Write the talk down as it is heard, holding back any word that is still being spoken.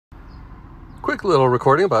Quick little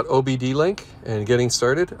recording about OBDLink and getting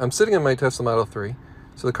started. I'm sitting in my Tesla Model 3.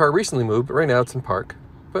 So the car recently moved, but right now it's in park.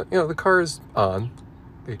 But the car is on,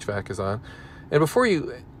 HVAC is on. And before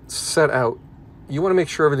you set out, you want to make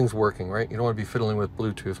sure everything's working, right? You don't want to be fiddling with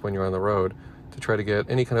Bluetooth when you're on the road to try to get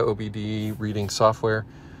any kind of OBD reading software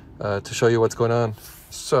to show you what's going on.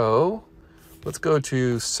 So let's go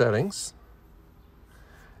to settings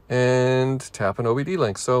and tap on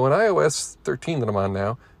OBDLink. So in iOS 13 that I'm on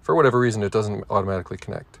now, for whatever reason, it doesn't automatically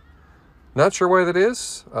connect. Not sure why that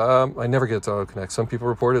is. I never get it to auto-connect. Some people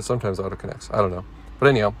report it, sometimes auto-connects. I don't know. But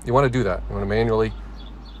anyhow, you want to do that. You want to manually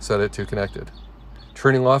set it to connected.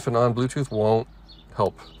 Turning off and on Bluetooth won't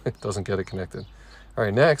help. It doesn't get it connected. All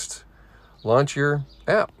right, next, launch your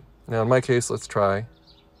app. Now, in my case, let's try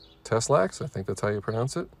tesLAX. I think that's how you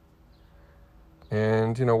pronounce it.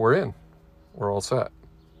 And, we're in. We're all set.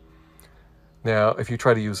 Now, if you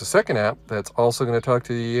try to use a second app that's also going to talk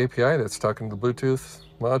to the API that's talking to the Bluetooth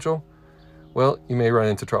module, well, you may run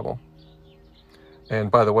into trouble.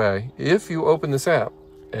 And by the way, if you open this app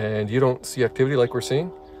and you don't see activity like we're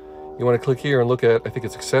seeing, you want to click here and look at, I think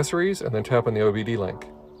it's accessories, and then tap on the OBD link.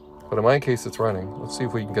 But in my case, it's running. Let's see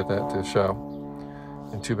if we can get that to show.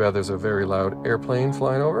 And too bad there's a very loud airplane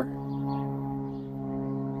flying over.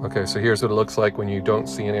 Okay, so here's what it looks like when you don't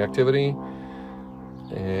see any activity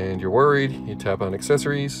and you're worried. You tap on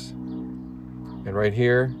accessories, and right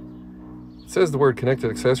here it says the word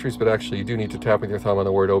connected accessories, but actually you do need to tap with your thumb on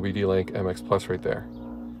the word OBDLink MX Plus right there,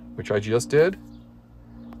 which I just did,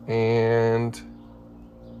 and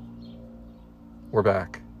we're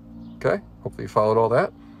back. Okay, hopefully you followed all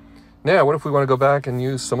that. Now, what if we want to go back and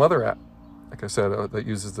use some other app, like I said, that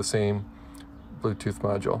uses the same Bluetooth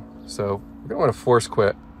module? So we're going to want to force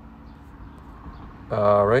quit.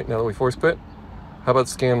 Right, now that we force quit, how about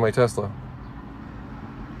scan my Tesla?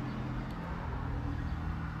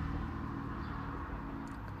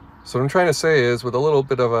 So what I'm trying to say is, with a little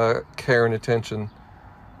bit of a care and attention,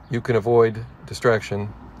 you can avoid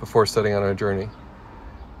distraction before setting out on a journey,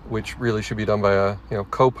 which really should be done by a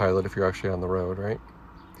co-pilot if you're actually on the road, right?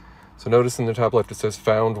 So notice in the top left it says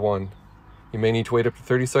found one. You may need to wait up to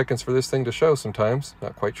 30 seconds for this thing to show sometimes.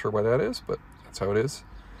 Not quite sure why that is, but that's how it is.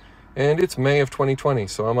 And it's May of 2020,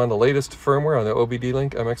 so I'm on the latest firmware on the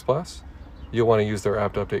OBDLink MX Plus. You'll want to use their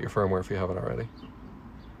app to update your firmware if you haven't already.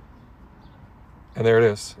 And there it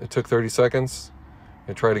is. It took 30 seconds.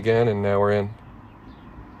 I tried again, and now we're in.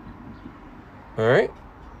 All right,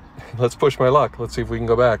 let's push my luck. Let's see if we can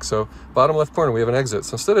go back. So bottom left corner, we have an exit.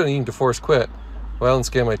 So instead of needing to force quit, and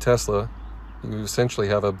scan my Tesla, you essentially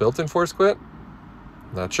have a built-in force quit.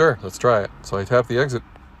 Not sure. Let's try it. So I tap the exit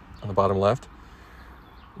on the bottom left.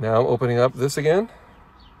 Now I'm opening up this again.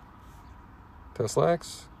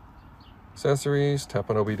 tesLAX, accessories, tap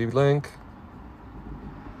on OBDLink,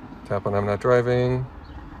 tap on I'm not driving,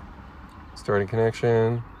 starting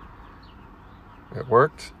connection. It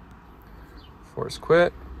worked. Force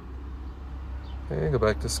quit. Okay, go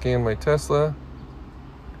back to scan my Tesla,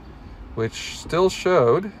 which still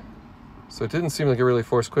showed. So it didn't seem like it really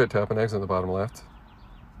forced quit. Tap and exit on the bottom left.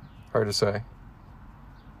 Hard to say.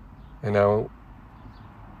 And now,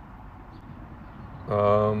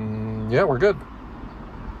 yeah, we're good.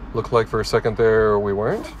 Looked like for a second there we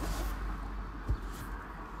weren't.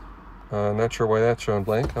 Not sure why that's showing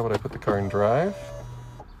blank. How would I put the car in drive?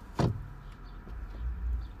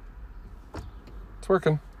 It's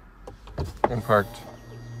working. And parked.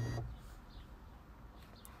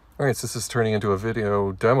 All right, so this is turning into a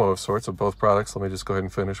video demo of sorts of both products. Let me just go ahead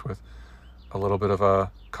and finish with a little bit of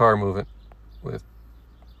a car movement with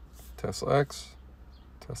tesLAX,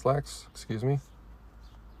 excuse me.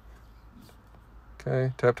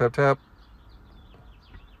 Okay, tap, tap, tap.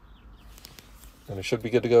 And I should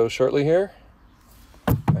be good to go shortly here.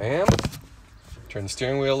 I am. Turn the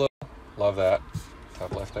steering wheel a little. Love that.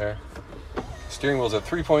 Top left there. Steering wheel's at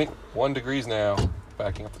 3.1 degrees now.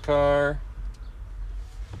 Backing up the car.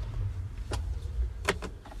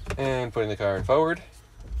 And putting the car in forward.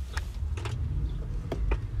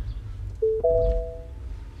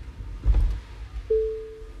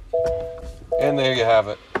 And there you have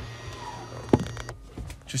it.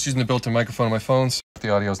 Just using the built-in microphone on my phone, so the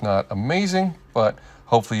audio is not amazing, but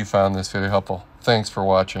hopefully you found this video helpful. Thanks for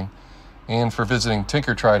watching and for visiting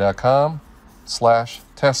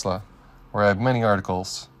TinkerTry.com/Tesla, where I have many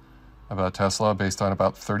articles about Tesla based on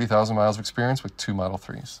about 30,000 miles of experience with 2 Model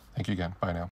 3s. Thank you again. Bye now.